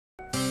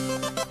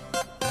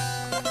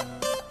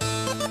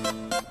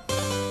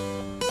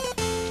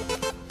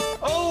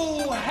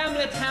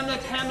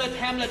Hamlet, Hamlet,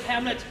 Hamlet,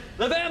 Hamlet.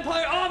 The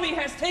vampire army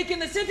has taken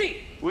the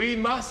city. We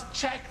must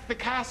check the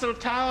castle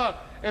tower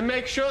and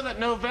make sure that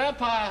no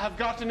vampire have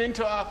gotten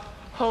into our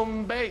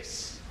home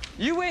base.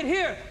 You wait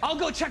here. I'll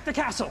go check the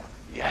castle.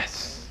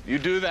 Yes, you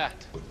do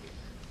that.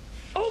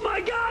 Oh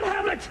my God,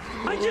 Hamlet!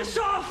 I just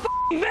saw a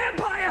f***ing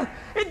vampire!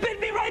 It bit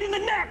me right in the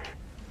neck!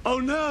 Oh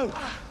no!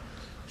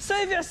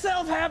 Save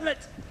yourself,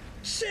 Hamlet!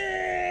 Shit!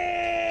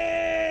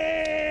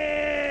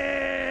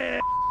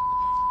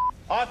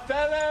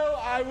 Othello,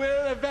 I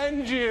will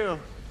avenge you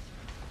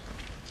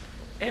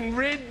and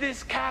rid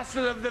this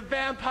castle of the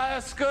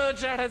vampire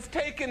scourge that has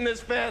taken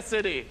this fair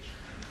city.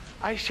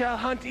 I shall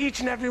hunt each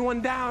and every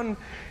one down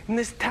in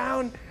this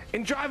town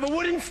and drive a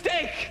wooden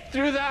stake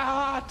through their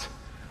heart.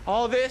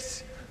 All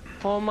this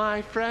for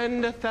my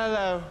friend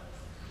Othello.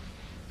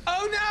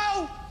 Oh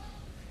no!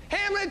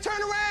 Hamlet,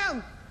 turn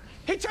around!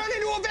 He turned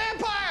into a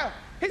vampire!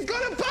 He's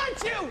gonna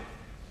punch you!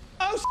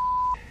 Oh,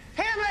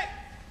 Hamlet,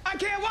 I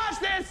can't watch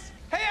this!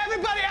 Hey,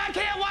 everybody, I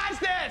can't watch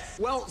this!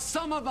 Well,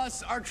 some of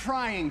us are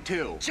trying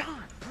to.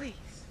 John, please.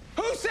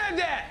 Who said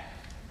that?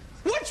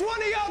 Which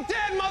one of y'all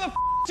dead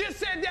motherfuckers just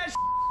said that?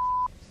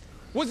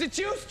 Was it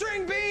you,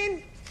 String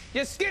Bean?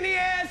 You skinny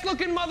ass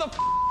looking motherfucker.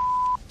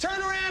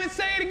 Turn around and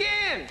say it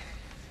again.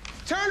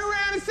 Turn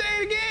around and say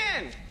it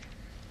again.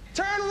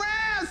 Turn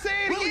around and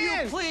say it again. Will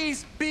you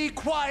please be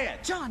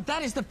quiet? John,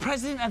 that is the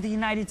President of the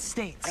United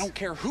States. I don't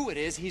care who it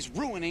is, he's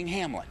ruining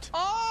Hamlet.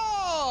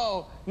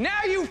 Oh,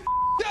 now you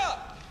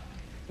up.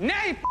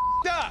 Now you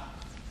up.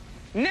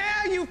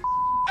 Now you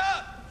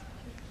up.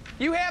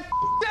 You have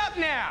up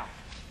now.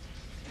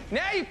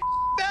 Now you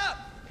up.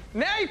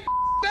 Now you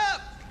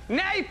up.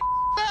 Now you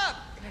up.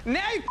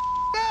 Now you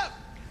up.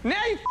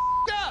 Now you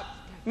up.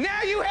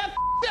 Now you have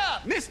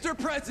up. Mr.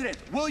 President,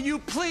 will you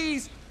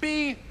please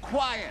be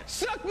quiet?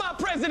 Suck my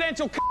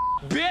presidential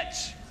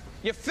bitch.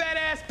 You fat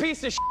ass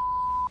piece of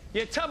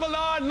You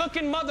tub-o-lard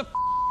looking mother.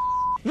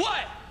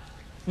 What?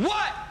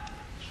 What?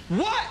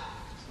 What?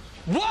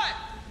 What?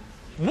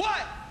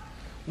 What?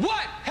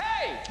 What?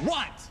 Hey!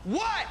 What?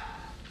 What?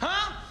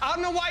 Huh? I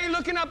don't know why you're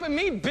looking up at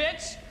me,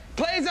 bitch.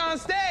 Play's on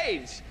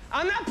stage.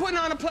 I'm not putting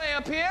on a play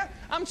up here.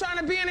 I'm trying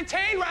to be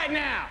entertained right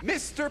now.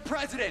 Mr.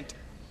 President,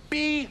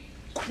 be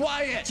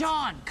quiet.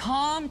 John,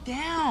 calm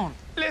down.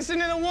 Listen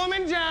to the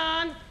woman,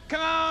 John.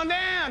 Calm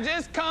down.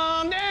 Just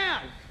calm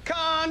down.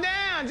 Calm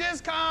down.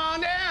 Just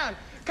calm down.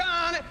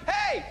 Calm down.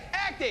 Hey,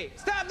 Acty,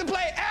 stop the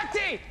play.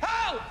 Acty!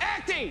 Ho!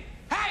 Acty!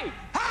 Hey!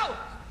 Ho!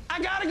 I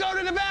gotta go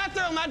to the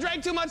bathroom. I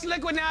drank too much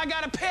liquid. Now I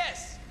gotta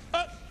piss.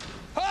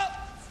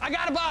 I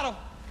got a bottle.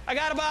 I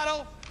got a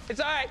bottle. It's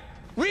all right.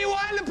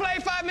 Rewind the play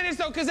 5 minutes,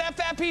 though, because that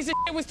fat piece of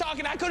shit was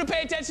talking. I couldn't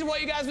pay attention to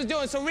what you guys was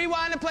doing. So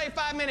rewind the play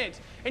 5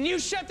 minutes. And you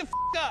shut the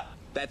up.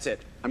 That's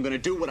it. I'm gonna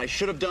do what I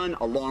should have done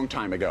a long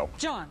time ago.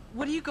 John,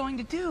 what are you going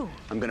to do?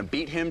 I'm gonna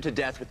beat him to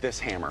death with this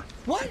hammer.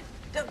 What?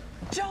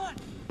 John!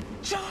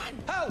 John!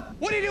 Oh,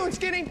 what are you doing,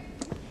 Skinny?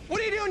 What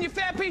are you doing, you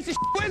fat piece of shit?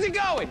 Where's he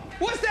going?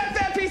 What's that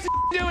fat piece of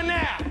shit doing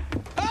now?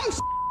 Oh,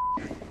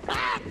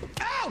 ah!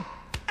 Ow!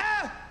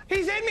 Ow!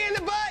 He's hitting me in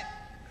the butt!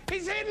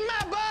 He's hitting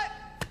my butt!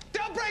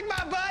 Don't break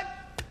my butt!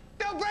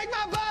 Don't break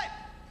my butt!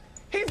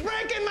 He's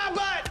breaking my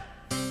butt!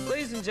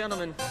 Ladies and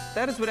gentlemen,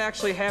 that is what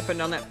actually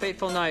happened on that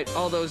fateful night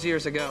all those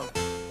years ago.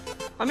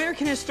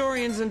 American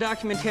historians and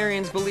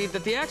documentarians believe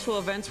that the actual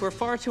events were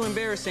far too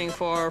embarrassing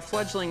for our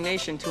fledgling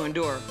nation to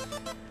endure.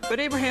 But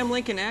Abraham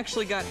Lincoln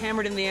actually got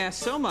hammered in the ass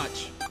so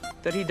much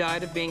that he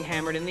died of being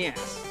hammered in the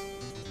ass.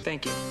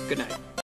 Thank you. Good night.